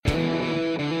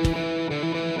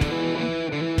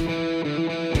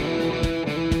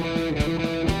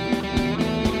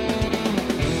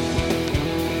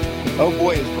Oh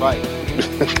boy is right.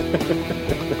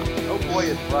 Oh boy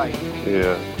is right.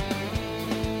 Yeah.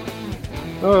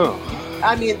 Oh.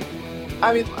 I mean,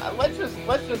 let's just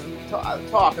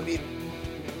talk. I mean,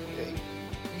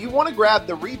 you want to grab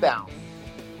the rebound,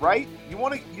 right?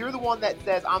 You're the one that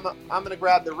says I'm going to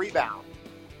grab the rebound,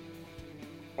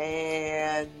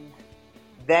 and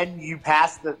then you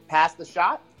pass the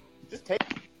shot. Just take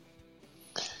it.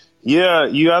 Yeah,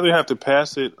 you either have to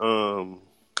pass it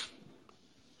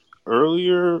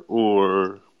earlier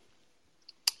or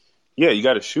you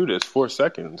got to shoot it. It's 4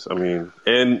 seconds. I mean,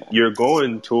 and you're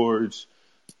going towards,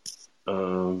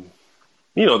 there's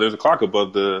a clock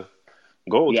above the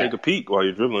goal. Yeah. Take a peek while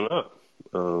you're dribbling up.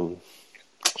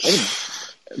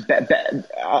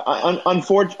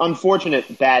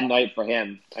 Unfortunate bad night for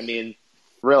him. I mean,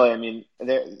 really. I mean, I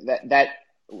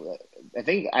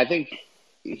think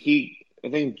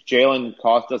Jalen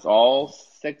cost us all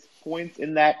 6 points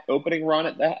in that opening run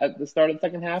at the start of the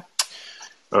second half.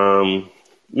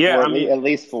 Yeah, at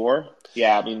least 4.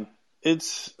 Yeah, I mean, it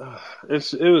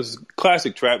was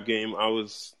classic trap game. I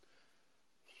was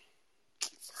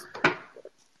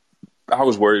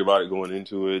worried about it going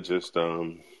into it. Just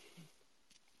coming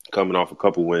off a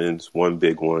couple wins, one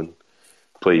big one.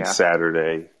 Played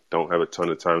Saturday. Don't have a ton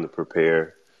of time to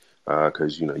prepare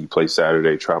because you play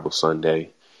Saturday, travel Sunday,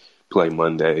 play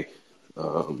Monday.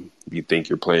 You think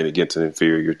you're playing against an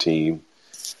inferior team.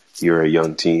 You're a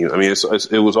young team. I mean,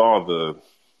 it was all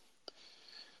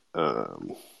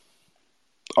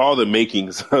the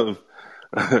makings of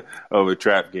a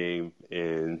trap game,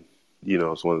 and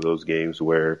it's one of those games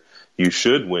where you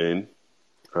should win,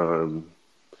 but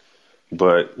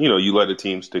you let a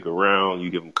team stick around, you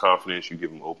give them confidence, you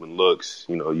give them open looks.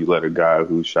 You let a guy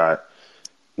who shot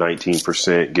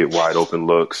 19% get wide open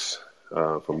looks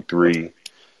from 3,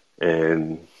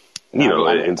 and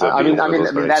it ends up being one of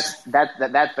those nights.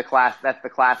 That's the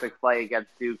classic play against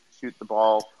Duke. Shoot the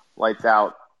ball, lights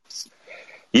out.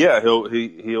 Yeah, he'll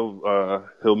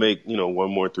make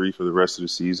one more 3 for the rest of the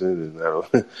season, and that'll.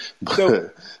 So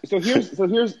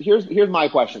here's my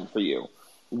question for you,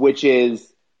 which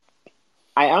is,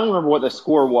 I don't remember what the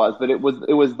score was, but it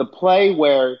was the play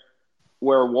where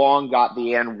Wong got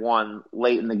the N1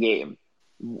 late in the game.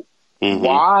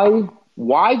 Mm-hmm.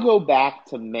 Why go back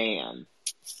to man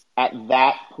at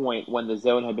that point when the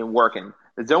zone had been working?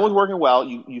 The zone was working well.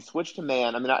 You switched to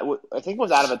man. I mean, I think it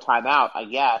was out of a timeout, I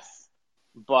guess.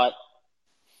 But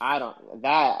I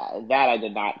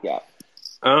did not get.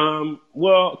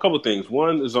 Well, a couple of things.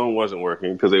 One, the zone wasn't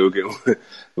working because they were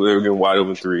getting wide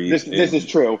open threes. This is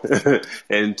true.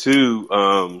 And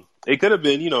 2, it could have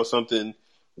been something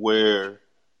where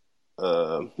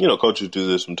coaches do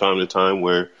this from time to time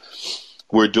where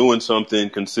we're doing something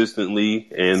consistently,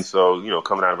 and so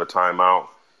coming out of a timeout,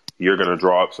 you're going to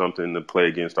draw up something to play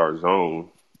against our zone.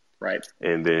 Right.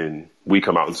 And then we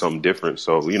come out in something different.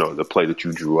 So, the play that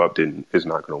you drew up is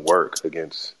not going to work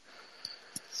against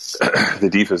the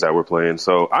defense that we're playing.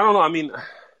 So, I don't know. I mean,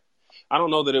 I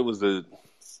don't know that it was playing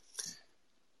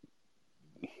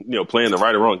the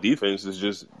right or wrong defense. It's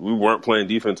just we weren't playing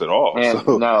defense at all. Man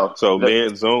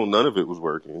zone, none of it was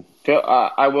working. Phil,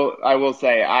 I will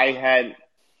say I had,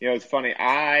 it's funny.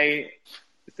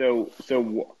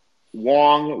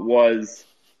 Wong was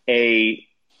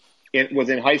was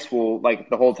in high school like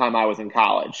the whole time I was in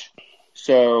college.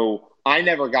 So I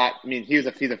never he's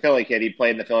a Philly kid. He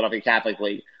played in the Philadelphia Catholic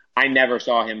League. I never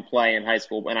saw him play in high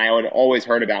school, and I had always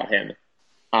heard about him.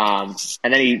 And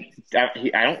then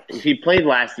he played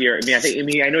last year.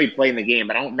 I know he played in the game,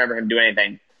 but I don't remember him doing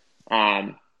anything.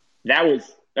 That was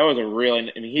a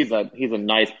really, he's a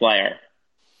nice player.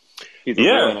 He's a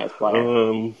really nice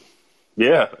player.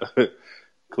 Yeah.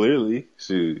 Clearly,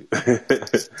 shoot.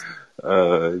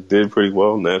 Did pretty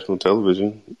well on national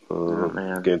television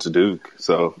against Duke.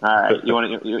 So, all right, you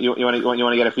want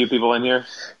to get a few people in here?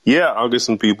 Yeah, I'll get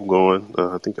some people going.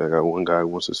 I think I got one guy who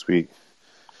wants to speak.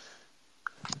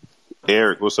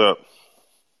 Eric, what's up?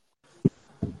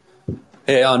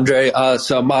 Hey, Andre. I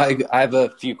have a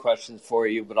few questions for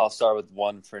you, but I'll start with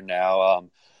one for now.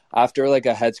 After like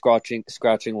a head scratching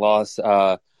loss,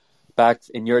 back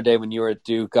in your day when you were at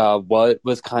Duke, what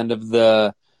was kind of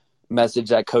the message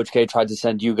that Coach K tried to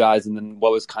send you guys, and then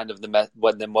what was kind of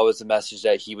what was the message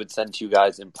that he would send to you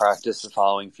guys in practice the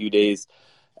following few days,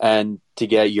 and to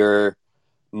get your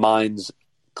minds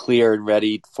clear and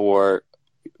ready for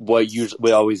what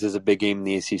always is a big game in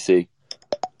the ACC?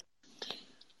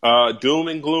 Doom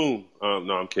and gloom.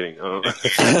 No, I'm kidding.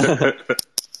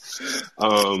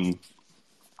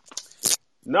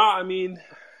 No, I mean,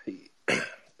 he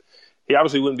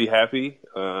obviously wouldn't be happy.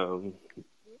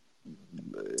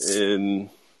 And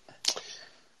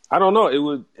I don't know.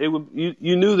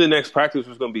 You knew the next practice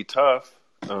was going to be tough.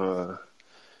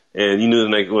 And you knew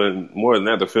more than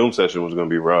that, the film session was going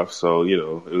to be rough. So, it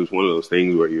was one of those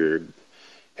things where you're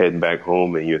heading back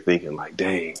home and you're thinking like,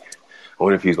 dang, I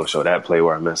wonder if he's going to show that play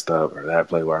where I messed up or that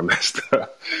play where I messed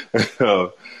up.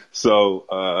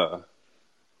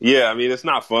 Yeah, I mean, it's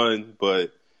not fun,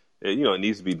 but it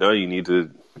needs to be done. You need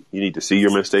to see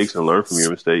your mistakes and learn from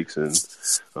your mistakes. And,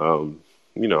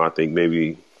 I think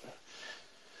maybe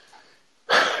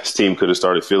this team could have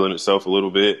started feeling itself a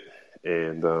little bit.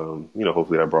 And,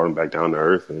 hopefully that brought them back down to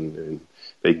earth and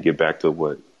they can get back to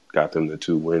what got them the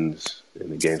 2 wins in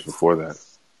the games before that.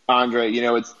 Andre,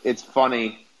 it's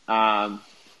funny that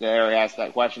Harry asked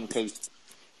that question because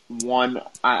one,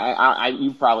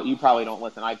 you probably don't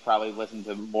listen. I probably listen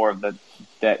to more of the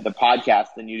podcast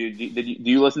than you do. Do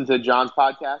you listen to John's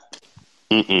podcast?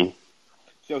 Mm-mm.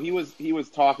 So he was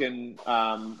talking.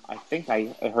 I think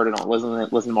I heard it on listening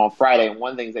to him on Friday, and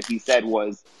one of the things that he said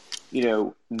was,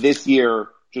 this year,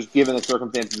 just given the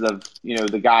circumstances of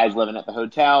the guys living at the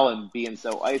hotel and being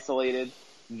so isolated,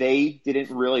 they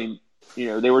didn't really,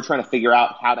 they were trying to figure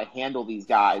out how to handle these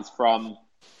guys from,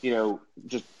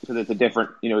 just because it's a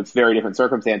different, it's very different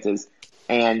circumstances.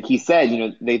 And he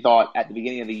said, they thought at the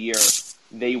beginning of the year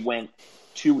they went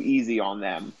too easy on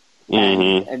them.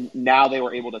 And now they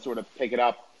were able to sort of pick it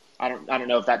up. I don't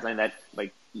know if that's something that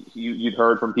like you'd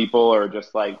heard from people or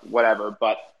just like whatever,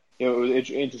 but it was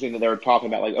interesting that they were talking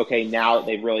about like, okay, now that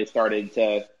they've really started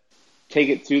to take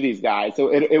it to these guys.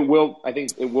 So I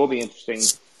think it will be interesting,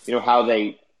 how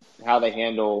they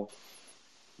handle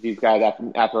these guys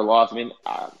after a loss. I mean,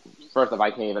 first off,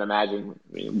 I can't even imagine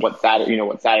what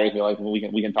Saturday feel like.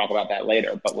 We can talk about that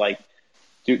later, but like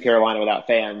Duke Carolina without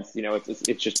fans,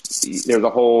 it's just there's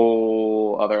a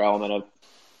whole other element of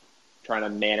trying to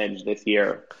manage this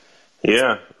year.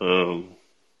 Yeah.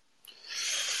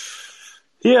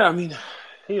 Yeah, I mean,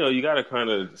 you got to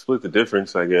kind of split the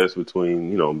difference, I guess,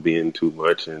 between, being too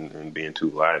much and being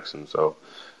too lax. And so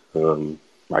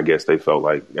I guess they felt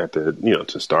like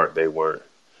to start, they weren't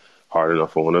hard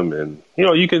enough on them. And,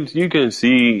 you can see, this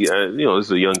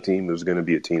is a young team. It was going to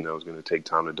be a team that was going to take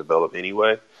time to develop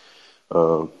anyway,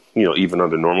 even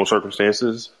under normal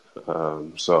circumstances.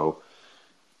 So,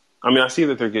 I mean, I see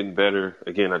that they're getting better.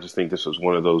 Again, I just think this was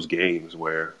one of those games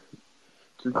where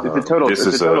it's a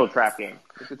total trap game.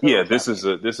 This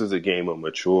is a game of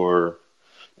mature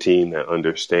team that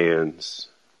understands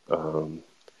how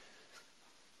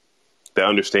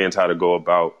to go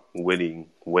about winning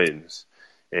wins,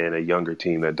 and a younger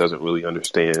team that doesn't really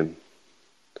understand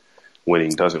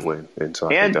winning doesn't win. And so I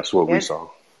think that's what we saw.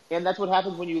 And that's what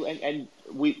happens when you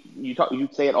you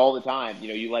say it all the time.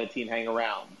 You let a team hang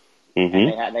around, and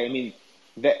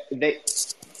they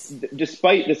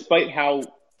despite how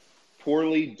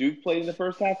poorly Duke played in the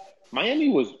first half, Miami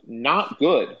was not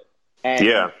good. And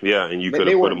and you could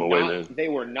have put them away then. They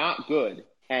were not good,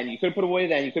 and you could have put them away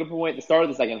then. You could have put them away at the start of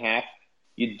the second half.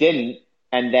 You didn't,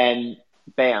 and then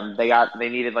bam, they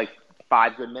needed like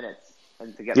 5 good minutes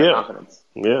and to get their confidence.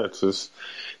 Yeah, it's just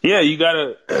you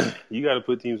gotta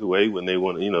put teams away when they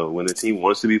want. When the team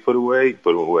wants to be put away,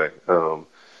 put them away.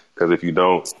 Because if you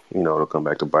don't, it'll come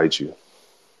back to bite you.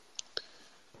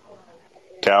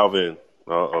 Calvin.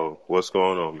 What's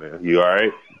going on, man? You all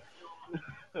right?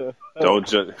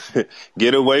 Don't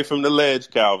get away from the ledge,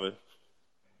 Calvin.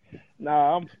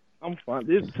 Nah, I'm fine.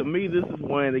 To me, this is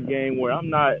one of the game where I'm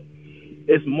not.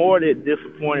 It's more than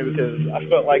disappointing because I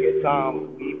felt like at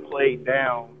times we played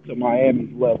down to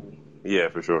Miami's level. Yeah,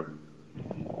 for sure.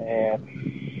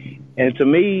 And to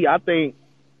me, I think,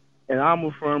 and I'm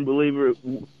a firm believer,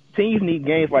 teams need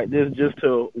games like this just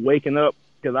to waken up.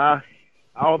 Because I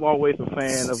was always a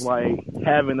fan of like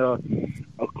having a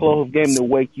close game to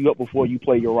wake you up before you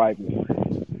play your rival.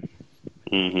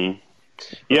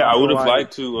 Yeah, I would have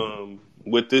liked to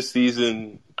with this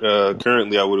season.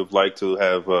 Currently, I would have liked to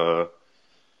have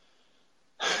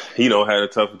had a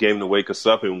tough game to wake us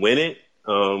up and win it.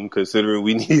 Considering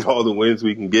we need all the wins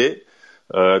we can get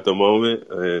at the moment,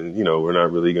 and we're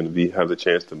not really going to have the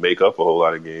chance to make up a whole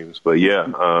lot of games. But I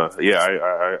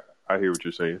hear what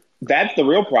you're saying. That's the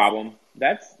real problem.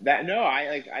 I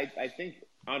think,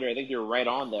 Andre, I think you're right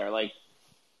on there. Like,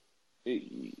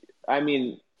 I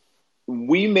mean,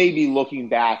 we may be looking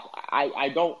back. I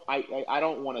don't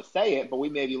want to say it, but we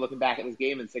may be looking back at this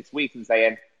game in 6 weeks and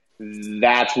saying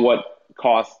that's what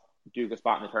cost Duke a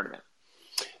spot in the tournament.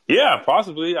 Yeah,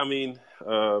 possibly. I mean,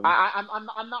 I'm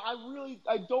not.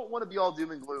 I don't want to be all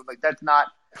doom and gloom. Like that's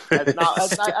not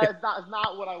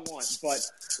what I want. But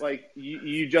like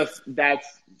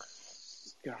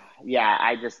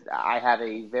I have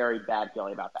a very bad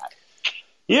feeling about that.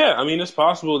 Yeah, I mean, it's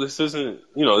possible. This isn't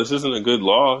a good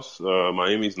loss.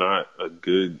 Miami's not a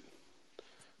good.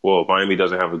 Well, Miami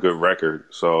doesn't have a good record,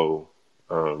 so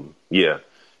yeah.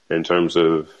 In terms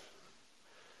of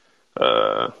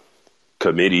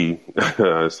committee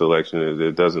selection,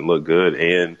 it doesn't look good.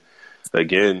 And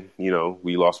again,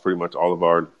 we lost pretty much all of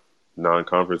our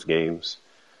non-conference games.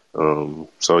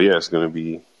 So yeah, it's going to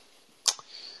be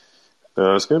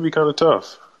kind of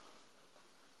tough.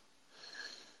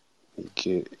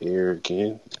 Get Eric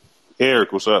in.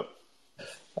 Eric, what's up?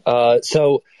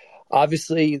 So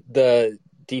obviously the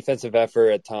defensive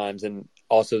effort at times and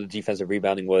also the defensive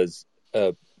rebounding was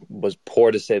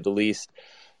poor to say the least.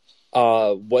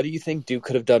 What do you think Duke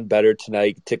could have done better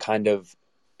tonight to kind of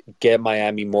get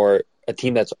Miami a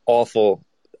team that's awful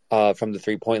from the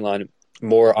 3-point line,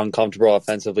 more uncomfortable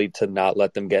offensively, to not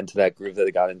let them get into that groove that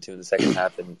they got into in the second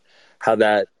half, and how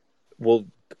that will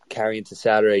carry into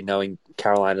Saturday, knowing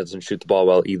Carolina doesn't shoot the ball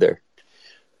well either?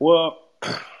 Well,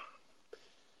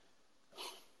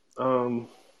 I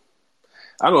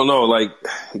don't know. Like,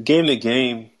 game to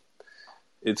game,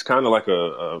 it's kind of like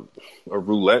a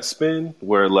roulette spin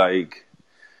where, like,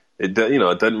 it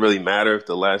doesn't really matter if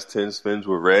the last 10 spins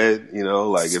were red.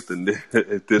 Like if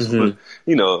this one,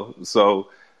 so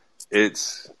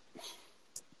it's.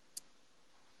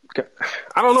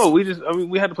 I don't know.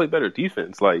 We had to play better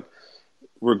defense. Like,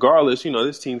 regardless,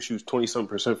 this team shoots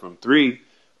 20-something% from three.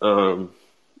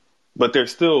 But they're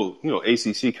still,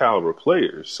 ACC caliber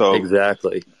players. So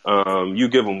exactly, you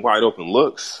give them wide open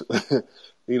looks,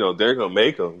 they're gonna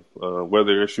make them,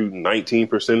 whether they're shooting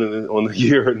 19% on the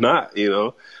year or not.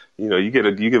 You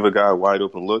give a guy a wide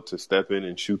open look to step in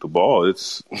and shoot the ball.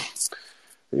 It's,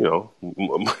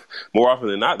 more often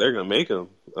than not, they're gonna make them,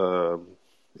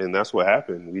 and that's what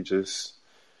happened. We just,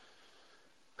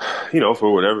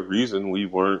 for whatever reason, we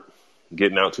weren't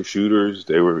getting out to shooters.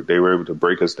 They were able to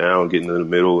break us down, get into the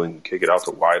middle, and kick it out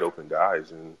to wide open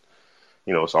guys. And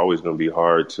it's always going to be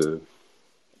hard to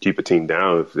keep a team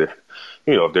down if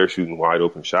they're shooting wide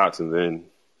open shots, and then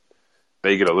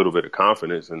they get a little bit of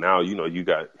confidence, and now you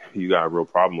got a real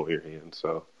problem on your hands.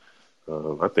 So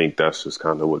I think that's just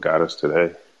kind of what got us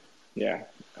today. Yeah,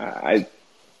 I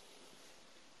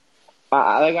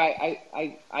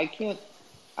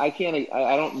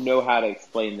don't know how to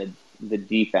explain the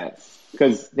defense,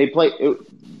 because they played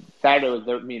Saturday was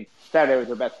their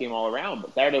best game all around,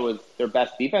 but Saturday was their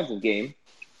best defensive game.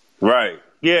 Right.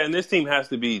 Yeah, and this team has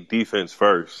to be defense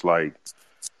first. Like,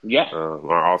 yeah,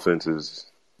 our offense is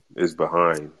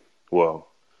behind. Well,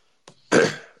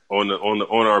 on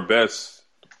our best,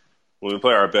 when we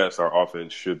play our best, our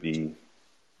offense should be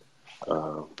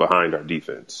behind our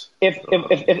defense.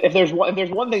 If there's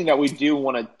one thing that we do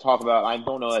want to talk about, I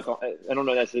don't know that's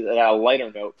at a lighter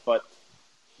note, but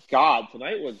God,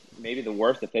 tonight was maybe the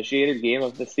worst officiated game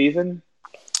of the season.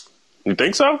 You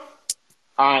think so?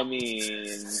 I mean,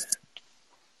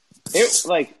 it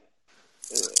like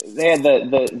they had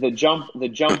the jump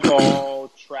ball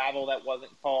travel that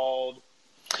wasn't called.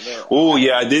 Oh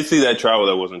yeah, I did see that travel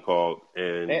that wasn't called,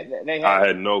 and I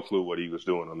had no clue what he was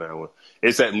doing on that one.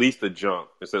 It's at least a jump.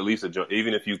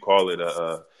 Even if you call it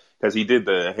because he did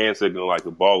the hand signal like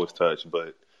the ball was touched,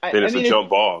 but then it's a jump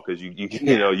ball because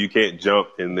you can't jump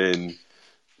and then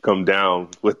come down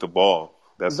with the ball.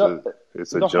 It's a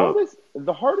jump.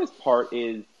 The hardest part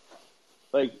is,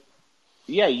 like,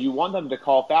 yeah, you want them to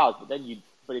call fouls, but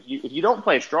if you don't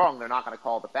play strong, they're not going to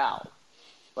call the foul.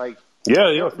 Like,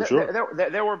 yeah, for sure.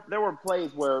 There were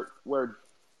plays where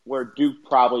Duke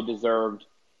probably deserved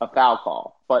a foul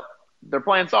call, but they're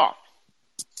playing soft.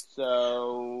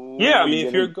 So yeah, I mean,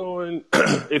 if you're going,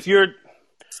 refs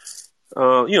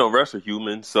are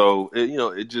human, so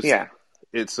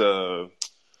it's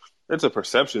a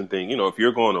perception thing. If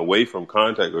you're going away from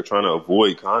contact or trying to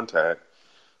avoid contact,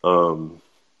 and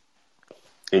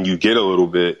you get a little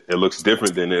bit, it looks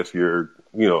different than if you're,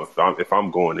 if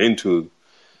I'm going into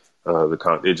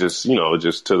it just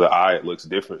to the eye it looks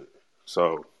different.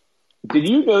 So did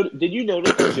you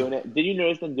notice them doing it? Did you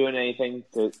notice them doing anything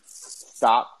to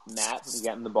stop Matt from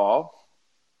getting the ball?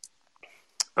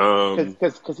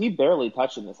 Because he barely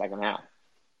touched in the second half,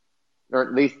 or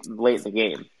at least late in the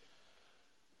game.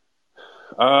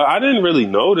 I didn't really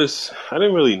notice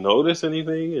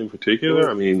anything in particular.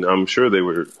 I mean, I'm sure they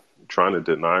were trying to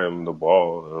deny him the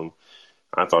ball.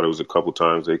 I thought it was a couple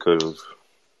times they could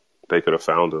have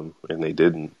found him and they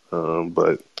didn't.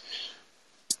 But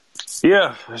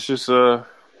yeah, it's just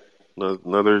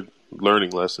another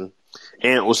learning lesson.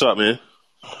 Ant, what's up, man?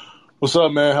 What's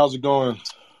up, man? How's it going?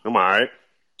 I'm all right.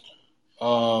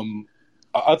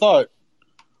 I thought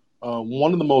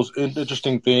one of the most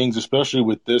interesting things, especially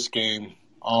with this game,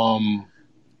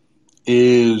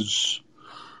 is,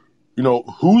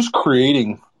 who's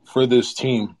creating for this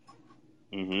team?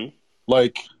 Mm-hmm.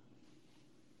 Like,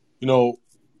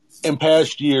 in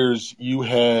past years, you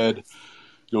had,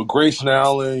 Grayson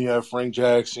Allen, you have Frank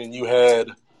Jackson, you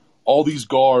had all these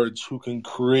guards who can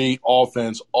create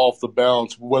offense off the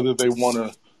bounce, whether they want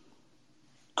to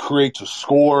create to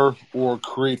score or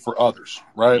create for others,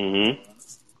 right?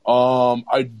 Mm-hmm.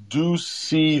 I do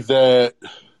see that.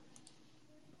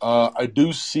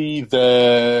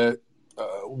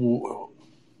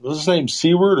 What's his name?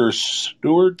 Seward or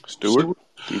Stewart? Stewart?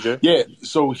 DJ? Yeah.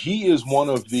 So he is one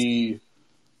of the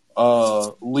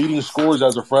leading scorers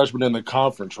as a freshman in the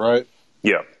conference, right?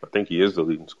 Yeah, I think he is the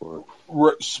leading scorer.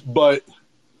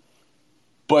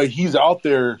 But he's out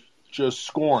there just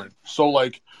scoring. So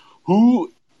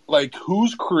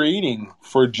who's creating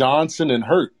for Johnson and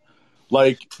Hurt?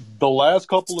 Like the last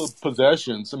couple of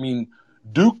possessions, I mean,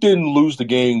 Duke didn't lose the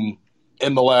game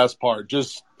in the last part.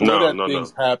 Just the way that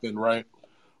things happen, right?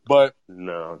 But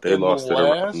no, they lost it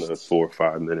around the 4 or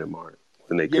 5 minute mark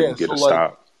when they couldn't get a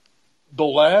stop. The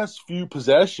last few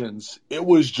possessions, it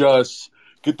was just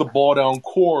get the ball down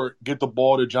court, get the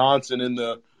ball to Johnson in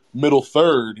the middle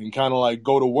third, and kind of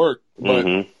go to work.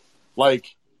 But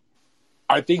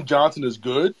I think Johnson is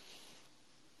good.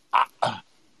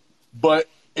 But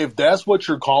if that's what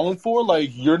you're calling for,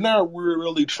 you're not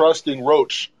really trusting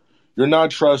Roach. You're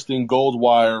not trusting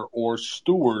Goldwire or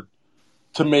Stewart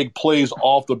to make plays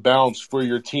off the bounce for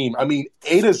your team. I mean,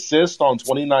 8 assists on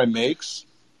 29 makes.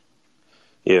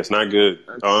 Yeah, it's not good.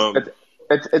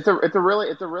 It's a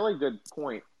really good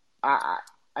point. I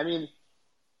mean,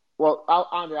 well,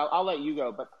 Andre, I'll let you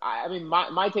go, but I mean,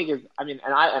 my take is, I mean,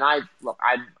 and I look,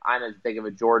 I'm as big of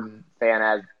a Jordan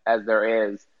fan as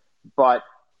there is, but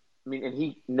I mean, and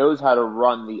he knows how to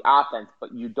run the offense, but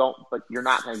you're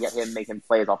not going to get him making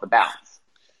plays off the bounce.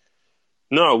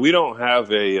 No, we don't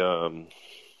have a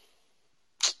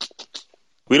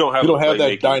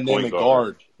that dynamic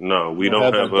guard. No, we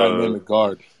don't have a dynamic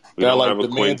guard. We don't have a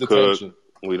Quinn Cook.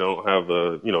 We don't have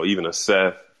even a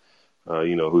Seth,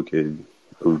 who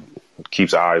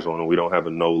keeps eyes on him. We don't have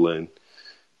a Nolan.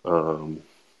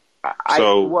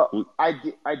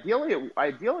 Ideally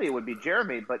it would be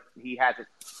Jeremy, but he hasn't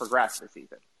progressed this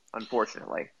season,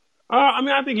 unfortunately. I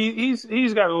mean, I think he's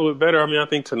gotten a little bit better. I mean, I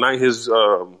think tonight his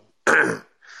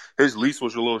his leash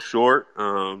was a little short,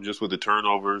 just with the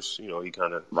turnovers. He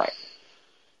kind of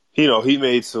he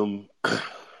made some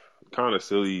kind of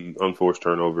silly, unforced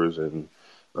turnovers, and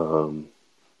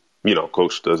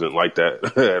coach doesn't like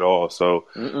that at all. So,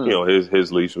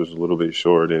 his leash was a little bit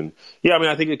short. And, I mean,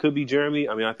 I think it could be Jeremy.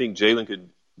 I mean, I think Jalen could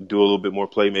do a little bit more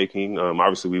playmaking.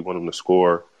 Obviously, we want him to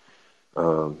score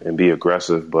and be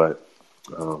aggressive. But,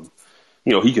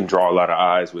 he can draw a lot of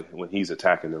eyes when he's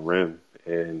attacking the rim.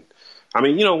 And, I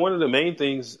mean, one of the main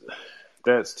things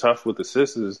that's tough with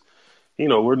assists is,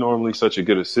 we're normally such a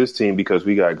good assist team because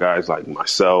we got guys like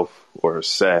myself or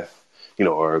Seth,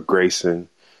 or Grayson,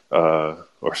 or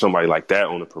somebody like that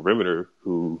on the perimeter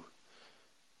who,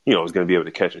 is going to be able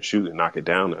to catch and shoot and knock it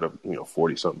down at a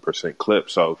 40-something% clip.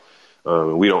 So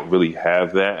we don't really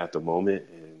have that at the moment,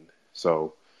 and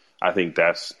so I think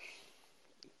that's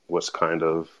what's kind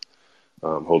of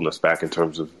holding us back in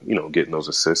terms of getting those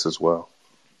assists as well.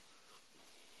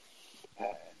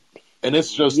 And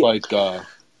it's just like the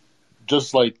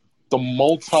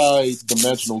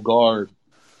multi-dimensional guard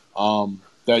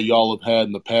that y'all have had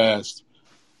in the past.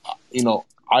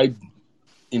 I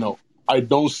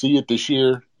don't see it this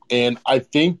year, and I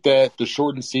think that the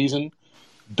shortened season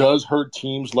does hurt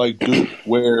teams like Duke,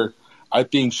 where I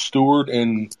think Stewart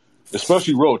and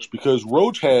especially Roach, because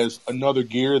Roach has another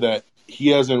gear that he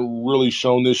hasn't really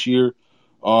shown this year.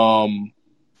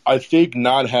 I think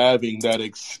not having that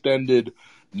extended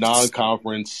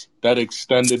non-conference, that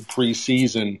extended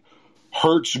preseason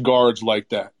hurts guards like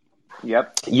that.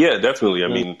 Yep. Yeah, definitely. I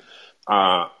mean,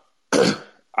 I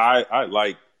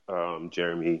like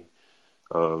Jeremy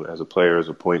as a player, as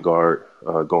a point guard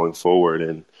going forward.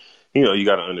 And, you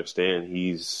got to understand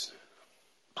he's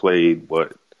played,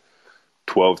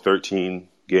 12, 13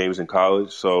 games in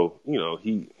college. So,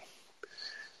 he's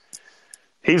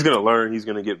going to learn. He's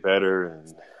going to get better.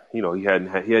 And, he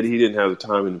didn't have the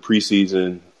time in the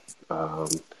preseason,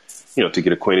 to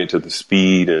get acquainted to the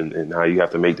speed and how you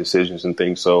have to make decisions and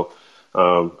things. So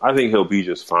I think he'll be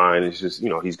just fine. It's just,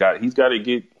 he's got to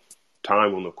get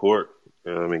time on the court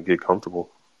and get comfortable.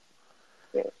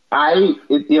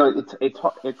 It's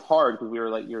hard because we were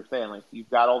like you're saying, you've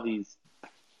got all these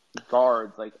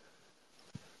guards,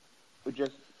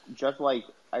 just like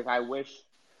I wish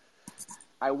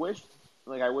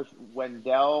I wish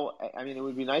Wendell. I mean, it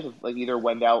would be nice if like either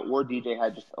Wendell or DJ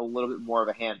had just a little bit more of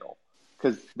a handle,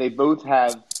 because they both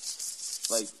have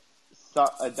like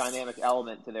a dynamic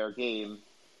element to their game,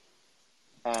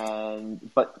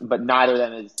 but neither of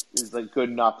them is like good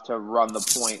enough to run the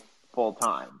point full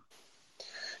time.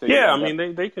 So yeah, I mean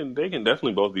they can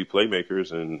definitely both be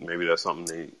playmakers, and maybe that's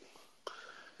something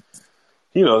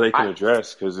they can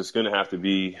address, because it's going to have to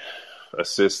be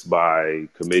assists by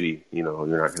committee. You're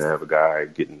not going to have a guy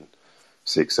getting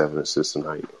 6-7 assists a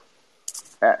night.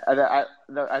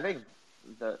 I think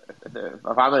if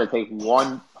I'm going to take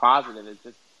one positive, it's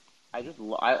just I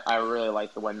really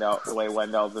like the way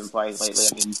Wendell's been playing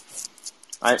lately.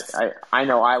 I mean, I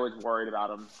know I was worried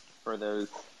about him for those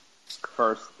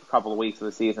first couple of weeks of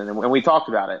the season, and we talked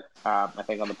about it, I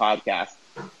think, on the podcast,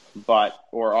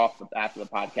 after the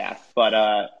podcast.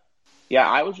 But yeah,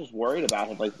 I was just worried about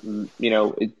him. Like, I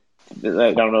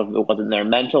don't know if it wasn't there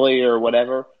mentally or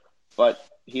whatever, but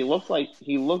he looks like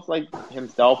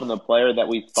himself and the player that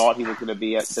we thought he was going to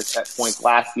be at points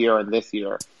last year and this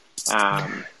year.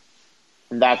 And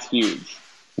that's huge.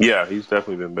 Yeah, he's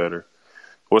definitely been better.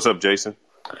 What's up, Jason?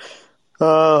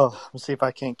 Oh, let's see if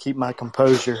I can't keep my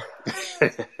composure.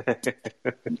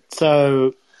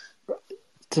 So,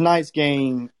 tonight's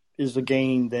game is a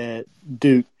game that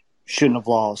Duke shouldn't have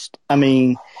lost. I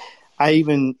mean, I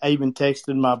even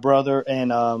texted my brother and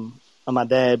my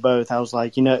dad both. I was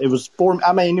like, it was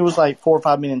like 4 or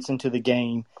 5 minutes into the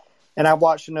game, and I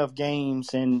watched enough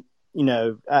games, and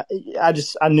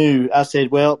I knew. I said,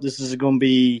 well, this is going to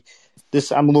be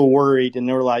this. I'm a little worried, and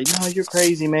they were like, no, you're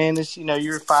crazy, man. This,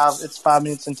 it's 5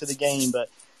 minutes into the game, but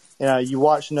you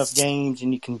watch enough games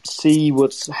and you can see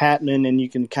what's happening, and you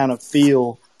can kind of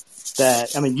feel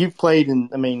that. I mean, you played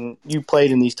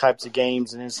in these types of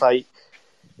games, and it's like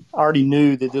I already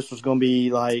knew that this was going to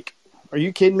be like, are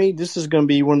you kidding me? This is going to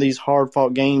be one of these hard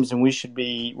fought games, and we're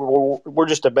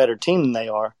just a better team than they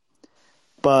are.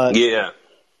 But yeah,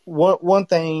 one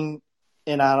thing,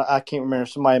 and I can't remember,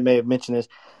 somebody may have mentioned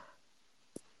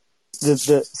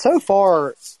this. So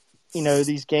far,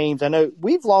 these games, I know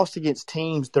we've lost against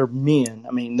teams. They're men.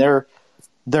 I mean, they're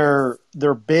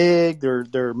big.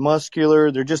 They're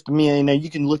muscular. They're just men. You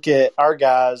can look at our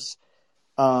guys.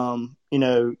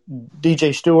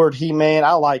 DJ Stewart.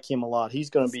 I like him a lot. He's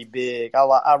going to be big.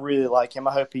 I really like him.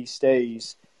 I hope he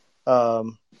stays.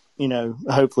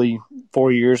 Hopefully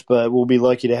 4 years, but we'll be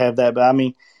lucky to have that. But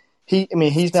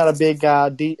he's not a big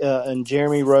guy. And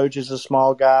Jeremy Roach is a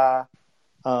small guy.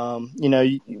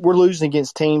 We're losing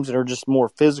against teams that are just more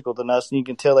physical than us, and you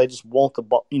can tell they just want the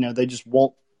ball. They just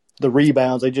want the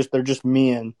rebounds. They're just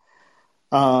men.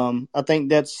 I think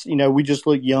that's we just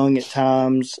look young at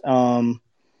times.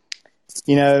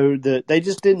 They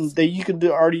just didn't. You could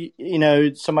already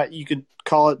somebody you could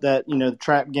call it that the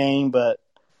trap game, but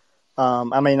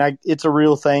it's a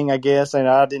real thing, I guess. And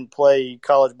I didn't play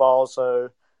college ball, so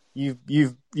you've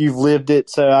lived it.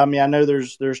 So I know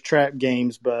there's trap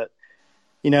games, but.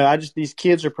 These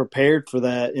kids are prepared for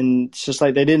that, and it's just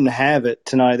like they didn't have it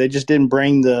tonight. They just didn't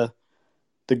bring the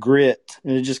grit,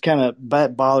 and it just kind of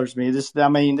bothers me. This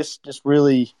just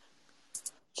really,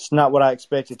 it's not what I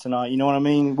expected tonight. You know what I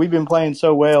mean? We've been playing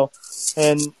so well,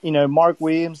 and Mark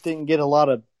Williams didn't get a lot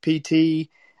of PT.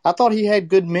 I thought he had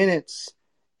good minutes,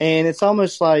 and it's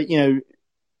almost like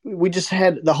we just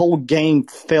had the whole game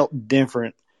felt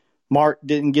different. Mark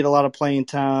didn't get a lot of playing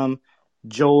time.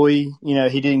 Joey,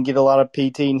 he didn't get a lot of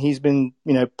PT, and he's been,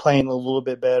 playing a little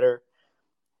bit better.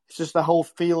 It's just the whole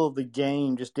feel of the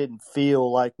game just didn't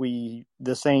feel like the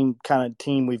same kind of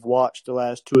team we've watched the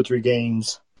last 2 or 3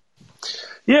 games.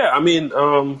 Yeah, I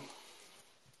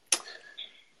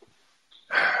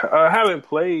haven't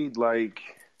played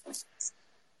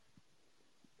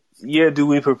do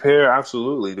we prepare?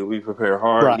 Absolutely. Do we prepare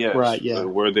hard? Right, yes. Right, yeah.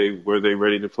 Were they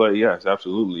ready to play? Yes,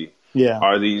 absolutely. Yeah.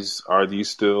 Are these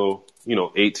still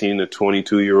 18 to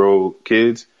 22-year-old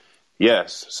kids?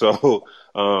 Yes. So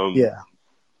yeah.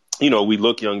 We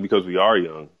look young because we are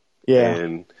young. Yeah.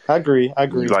 And I agree.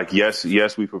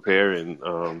 Yes, we prepare. And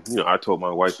I told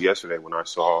my wife yesterday when I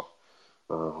saw,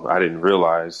 I didn't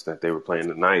realize that they were playing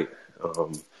tonight.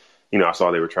 I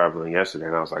saw they were traveling yesterday,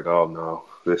 and I was like, oh no,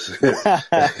 this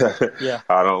yeah.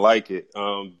 I don't like it.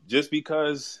 Just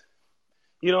because.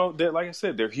 Like I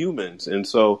said, they're humans. And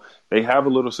so they have a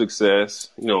little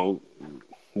success, win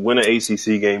an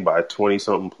ACC game by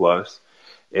 20-something plus,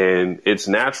 and it's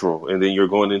natural. And then you're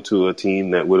going into a team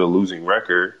that with a losing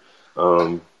record,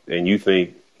 and you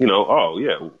think, oh,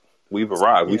 yeah, we've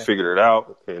arrived. Yeah. We figured it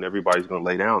out, and everybody's going to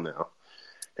lay down now.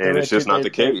 And it's just not the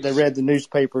case. They read the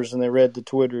newspapers and they read the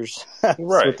Twitters. That's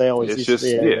right. what they always it's used just,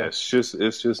 to. Yeah.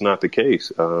 It's just not the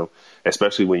case.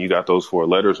 Especially when you got those 4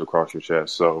 letters across your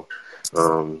chest. So,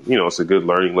 it's a good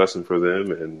learning lesson for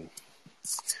them. And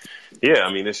yeah,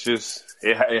 I mean, it's just,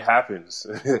 it happens.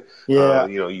 Yeah.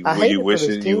 You wish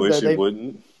it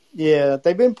wouldn't. Yeah.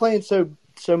 They've been playing so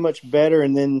much better.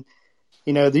 And then,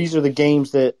 these are the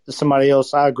games that somebody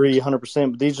else, I agree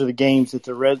 100%, but these are the games that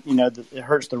that it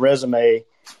hurts the resume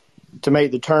to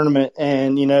make the tournament.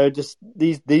 And, just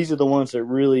these are the ones that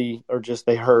really are just,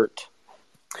 they hurt.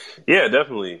 Yeah,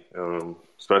 definitely.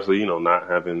 Especially, not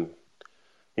having,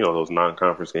 those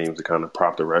non-conference games to kind of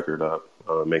prop the record up,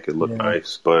 make it look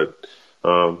nice. But,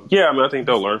 I think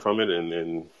they'll learn from it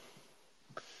and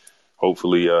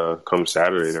hopefully come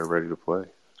Saturday, they're ready to play.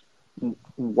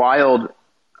 Wild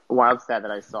stat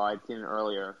that I saw, I'd seen it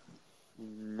earlier.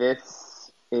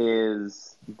 This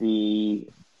is the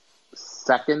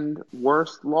second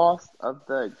worst loss of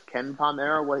the Ken Pom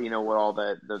era. What all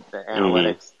the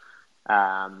analytics.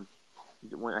 I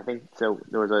think so.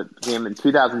 There was a game in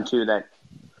 2002 that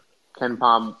Ken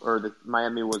Pom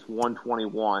Miami was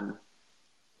 121,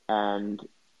 and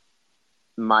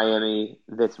Miami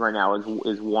this right now is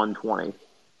 120,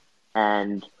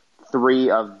 and three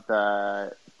of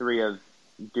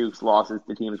Duke's losses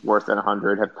to teams worse than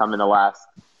 100 have come in the last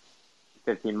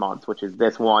 15 months, which is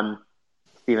this one,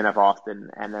 Stephen F. Austin,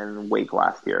 and then Wake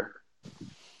last year.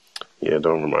 Yeah,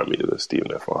 don't remind me of the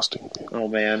Stephen F. Austin game. Oh,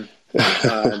 man.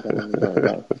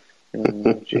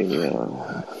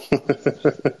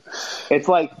 It's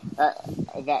like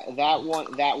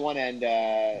that one and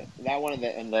the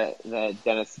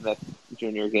Dennis Smith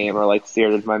Jr. game are like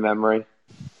seared into my memory.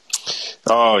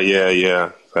 Oh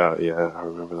yeah. I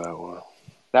remember that one.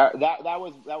 That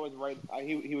was right.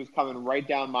 He was coming right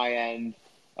down my end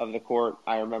of the court.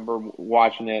 I remember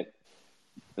watching it.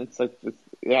 It's like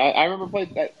I remember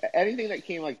playing anything that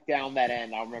came like down that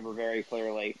end. I remember very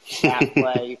clearly that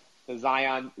play, the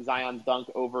Zion's dunk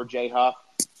over Jay Huff.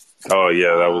 Oh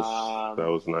yeah, that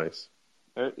was nice.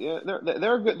 They're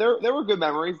good. There were good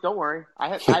memories. Don't worry.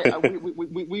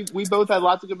 We both had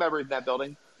lots of good memories in that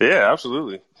building. Yeah,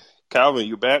 absolutely. Calvin,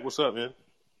 you back? What's up, man?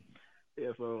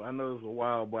 Yeah, so I know it's a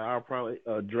while, but I'll probably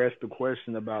address the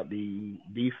question about the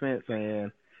defense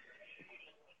and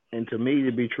to me,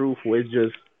 to be truthful, it's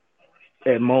just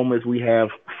at moments we have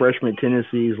freshman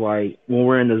tendencies, like when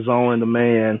we're in the zone and the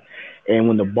man, and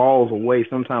when the ball's away,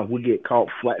 sometimes we get caught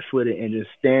flat-footed and just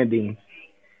standing,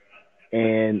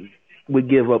 and we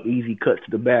give up easy cuts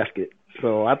to the basket.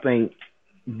 So I think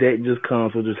that just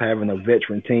comes with just having a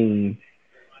veteran team,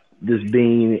 just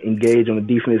being engaged on the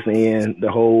defense end the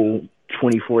whole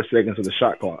 24 seconds of the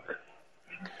shot clock.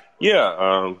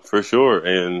 Yeah, for sure.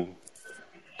 And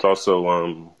it's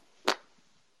also,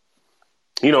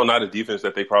 not a defense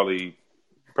that they probably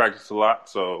practice a lot.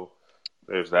 So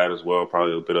there's that as well.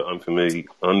 Probably a bit of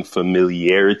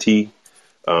unfamiliarity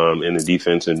in the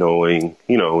defense and knowing,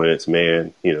 when it's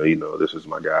man, this is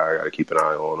my guy. I got to keep an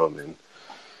eye on him and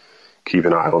keep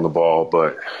an eye on the ball.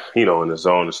 But, in the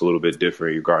zone, it's a little bit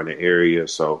different. You're guarding the area.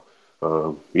 So,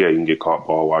 you can get caught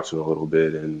ball watching a little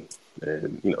bit and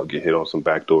get hit on some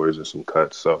backdoors and some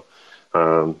cuts. So,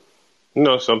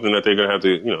 something that they're going to have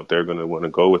to, they're going to want to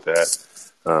go with that.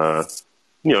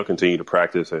 Continue to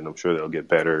practice, and I'm sure they'll get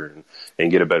better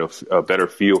and get a better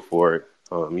feel for it.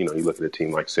 You look at a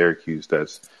team like Syracuse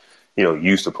that's,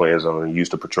 used to playing zone,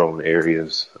 used to patrolling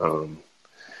areas.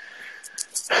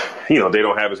 They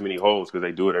don't have as many holes because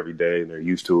they do it every day and they're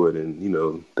used to it,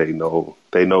 and they know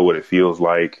what it feels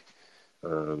like.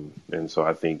 And so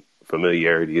I think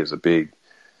familiarity is a big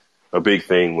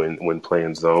thing when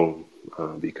playing zone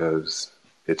because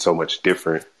it's so much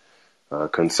different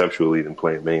conceptually than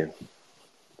playing man.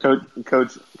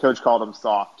 Coach called him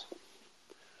soft.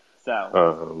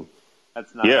 So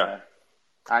that's not. Yeah.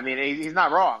 He's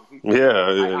not wrong. He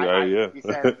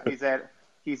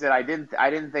said I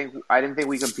didn't think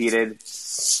we competed.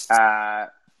 I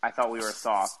thought we were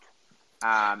soft.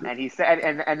 And he said,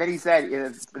 and then he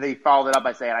said, they followed it up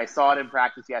by saying, I saw it in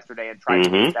practice yesterday and tried to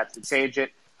do steps to change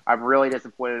it. I'm really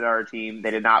disappointed in our team. They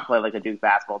did not play like a Duke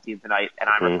basketball team tonight, and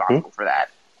I'm responsible for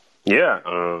that. Yeah.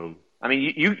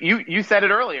 You said it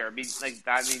earlier.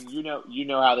 You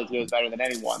know how this goes better than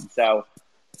anyone. So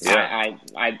yeah,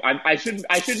 I shouldn't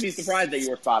be surprised that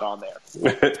you were spot on there.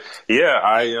 Yeah,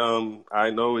 I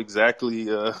know exactly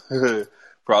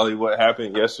probably what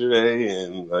happened yesterday,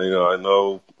 and I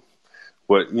know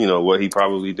what he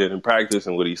probably did in practice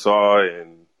and what he saw,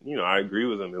 and I agree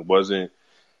with him. It wasn't,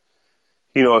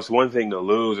 it's one thing to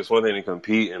lose, it's one thing to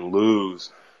compete and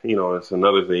lose. It's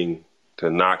another thing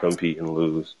to not compete and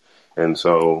lose. And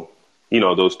so,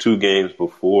 those 2 games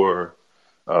before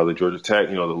the Georgia Tech,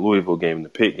 the Louisville game and the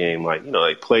Pitt game,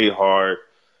 they played hard.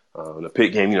 The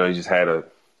Pitt game, you just had a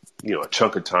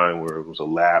chunk of time where it was a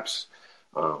lapse.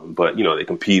 But, they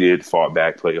competed, fought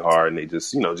back, played hard, and they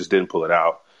just didn't pull it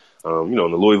out. In the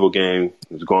Louisville game,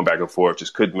 it was going back and forth,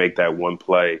 just couldn't make that one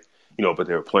play, but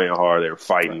they were playing hard, they were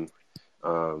fighting,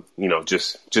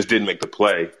 just didn't make the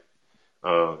play.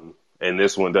 And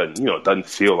this one doesn't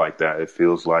feel like that. It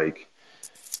feels like,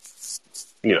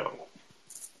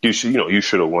 you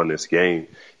should have won this game,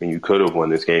 and you could have won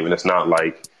this game. And it's not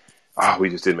like, we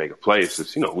just didn't make a play. It's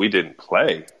just, we didn't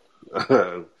play.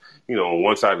 On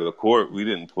one side of the court, we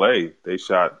didn't play. They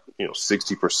shot,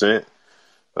 60%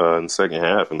 in the second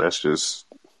half, and that's just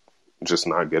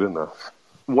not good enough.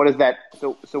 What is that?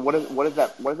 So what does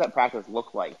that practice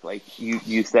look like? Like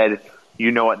you said,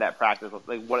 what that practice looks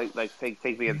like. What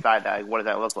take me inside that? Like, what does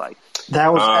that look like?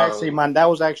 That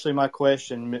was actually my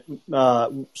question.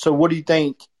 So what do you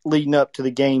think leading up to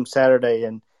the game Saturday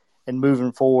and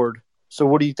moving forward? So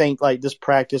what do you think, like, this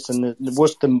practice and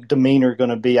what's the demeanor going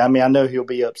to be? I mean, I know he'll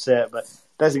be upset, but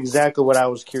that's exactly what I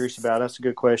was curious about. That's a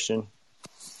good question.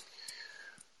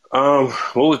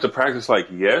 What was the practice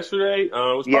like yesterday? It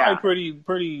was probably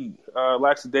pretty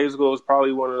lackadaisical. It was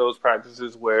probably one of those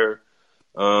practices where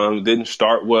it didn't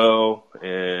start well,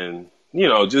 and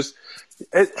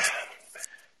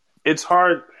it's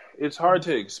hard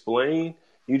to explain.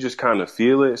 You just kind of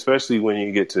feel it, especially when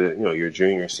you get to your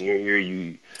junior, senior year.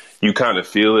 You kind of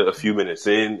feel it a few minutes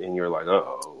in, and you're like,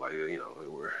 uh-oh, like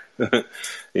we're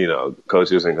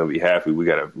coach isn't gonna be happy. We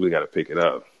gotta pick it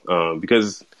up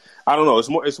because I don't know.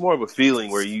 It's more of a feeling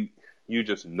where you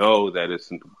just know that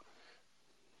it's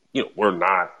we're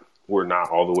not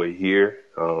all the way here.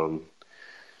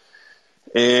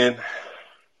 And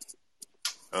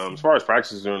as far as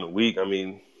practices during the week, I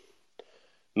mean,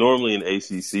 normally in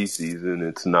ACC season,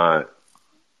 it's not.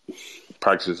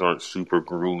 Practices aren't super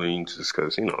grueling just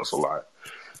because, it's a lot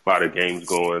of games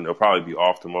going. They'll probably be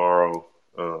off tomorrow,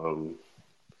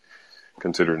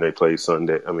 considering they play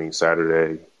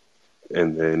Saturday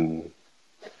and then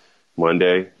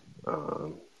Monday.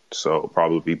 So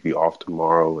probably be off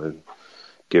tomorrow and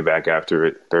get back after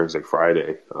it Thursday,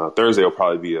 Friday. Thursday will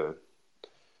probably be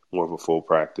more of a full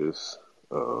practice.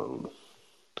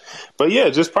 But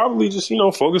yeah, just focusing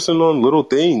on little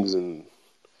things and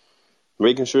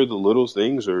making sure the little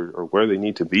things are where they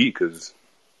need to be, because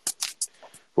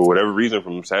for whatever reason,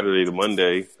 from Saturday to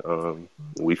Monday,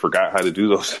 we forgot how to do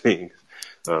those things,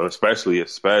 especially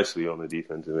on the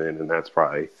defensive end, and that's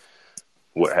probably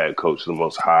what had Coach the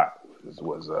most hot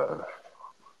was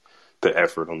the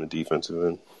effort on the defensive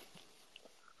end.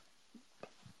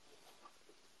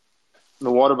 The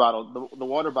water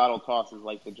bottle toss is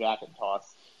like the jacket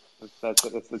toss. It's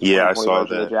the I saw that.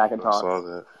 The jacket toss. I saw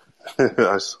that.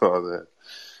 I saw that.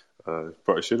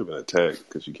 Probably should have been a tech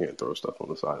because you can't throw stuff on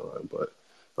the sideline, but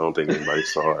I don't think anybody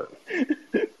saw it.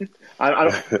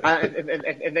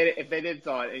 If they did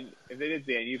saw it, if they did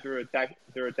see it, you threw a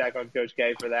tech on Coach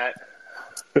K for that.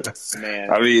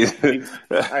 Man, I mean,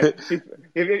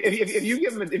 if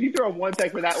you throw one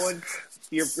tech for that one,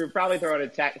 you're probably throwing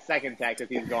a second tech if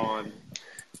he's gone.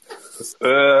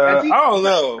 I don't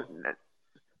know.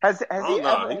 Has he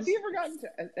ever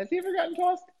gotten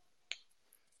tossed?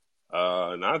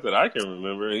 Not that I can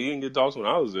remember. He didn't get tossed when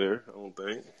I was there, I don't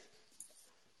think.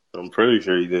 I'm pretty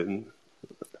sure he didn't.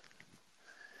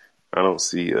 I don't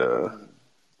see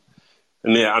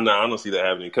and yeah, I don't see that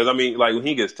happening, because I mean, like, when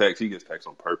he gets text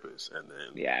on purpose, and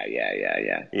then yeah.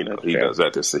 He does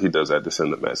that to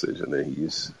send the message, and then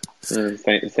he's. Same.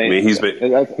 I mean, he's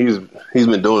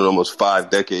been doing it almost 5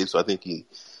 decades, so I think he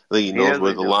knows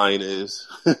where the line is.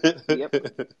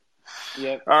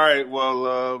 Yep. All right. Well,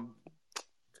 a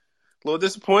little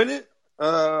disappointed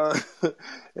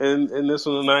in this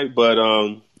one tonight, but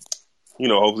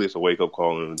hopefully it's a wake up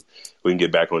call and we can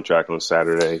get back on track on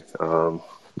Saturday.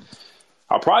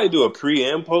 I'll probably do a pre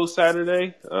and post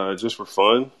Saturday, just for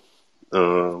fun.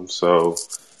 So,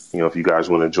 if you guys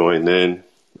want to join then,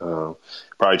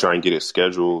 probably try and get it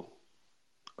scheduled.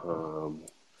 So,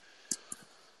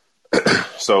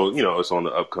 it's on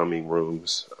the upcoming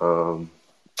rooms.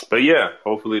 But yeah,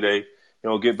 hopefully they,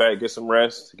 get back, get some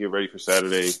rest, get ready for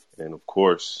Saturday. And of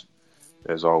course,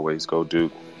 as always, go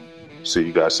Duke. See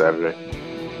you guys Saturday.